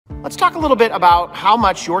Let's talk a little bit about how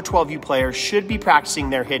much your 12U players should be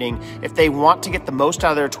practicing their hitting if they want to get the most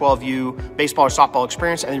out of their 12U baseball or softball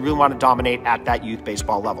experience and they really want to dominate at that youth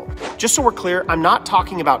baseball level. Just so we're clear, I'm not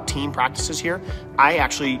talking about team practices here. I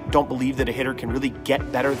actually don't believe that a hitter can really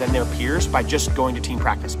get better than their peers by just going to team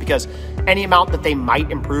practice, because any amount that they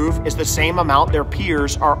might improve is the same amount their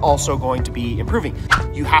peers are also going to be improving.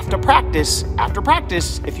 You have to practice after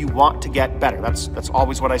practice if you want to get better. That's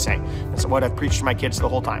always what I say. That's what I've preached to my kids the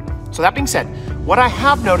whole time. So that being said, what I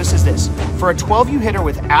have noticed is this. For a 12U hitter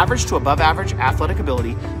with average to above average athletic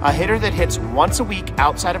ability, a hitter that hits once a week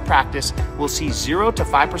outside of practice will see 0 to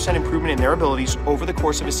 5% improvement in their abilities over the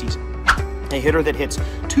course of a season. A hitter that hits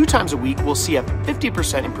 2 times a week will see a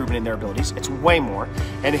 50% improvement in their abilities. It's way more.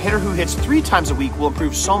 And a hitter who hits 3 times a week will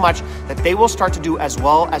improve so much that they will start to do as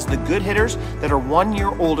well as the good hitters that are 1 year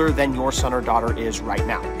older than your son or daughter is right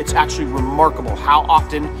now. It's actually remarkable how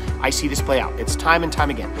often I see this play out. It's time and time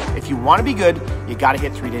again. If you want to be good, you got to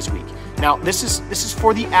hit 3 days a week. Now, this is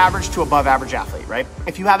for the average to above average athlete, right?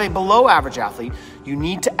 If you have a below average athlete, you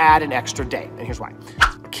need to add an extra day. And here's why.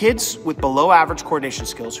 Kids with below average coordination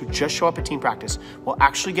skills who just show up at team practice will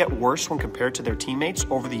actually get worse when compared to their teammates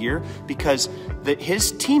over the year, because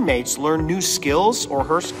his teammates learn new skills, or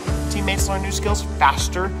her teammates learn new skills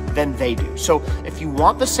faster than they do. So if you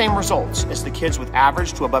want the same results as the kids with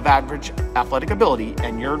average to above average athletic ability,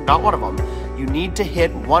 and you're not one of them, you need to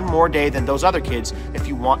hit 1 more day than those other kids if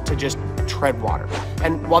you want to just tread water.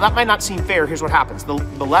 And while that might not seem fair, here's what happens. The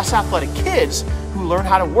less athletic kids who learn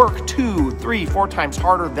how to work 2, 3, 4 times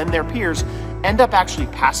harder than their peers end up actually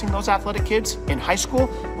passing those athletic kids in high school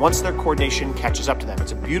once their coordination catches up to them.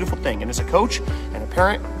 It's a beautiful thing. And as a coach and a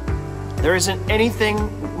parent, there isn't anything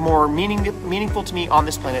more meaningful to me on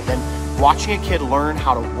this planet than watching a kid learn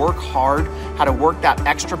how to work hard, how to work that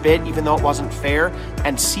extra bit even though it wasn't fair,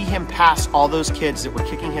 and see him pass all those kids that were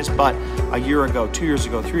kicking his butt a year ago, 2 years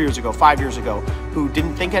ago, 3 years ago, 5 years ago, who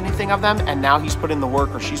didn't think anything of them, and now he's put in the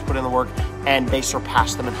work, or she's put in the work, and they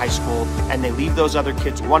surpass them in high school, and they leave those other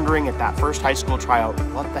kids wondering at that first high school tryout,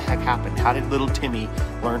 what the heck happened? How did little Timmy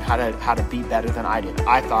learn how to be better than I did?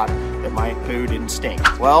 I thought that my poo didn't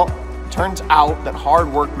stink. Well, turns out that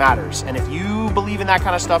hard work matters. And if you believe in that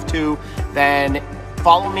kind of stuff too, then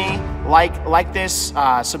follow me, like this,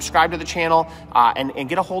 subscribe to the channel, and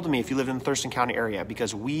get a hold of me if you live in the Thurston County area,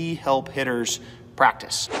 because we help hitters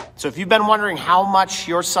practice. So if you've been wondering how much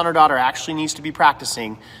your son or daughter actually needs to be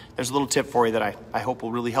practicing, there's a little tip for you that I hope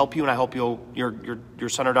will really help you, and I hope your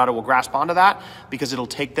son or daughter will grasp onto that, because it'll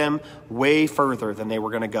take them way further than they were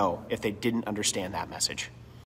going to go if they didn't understand that message.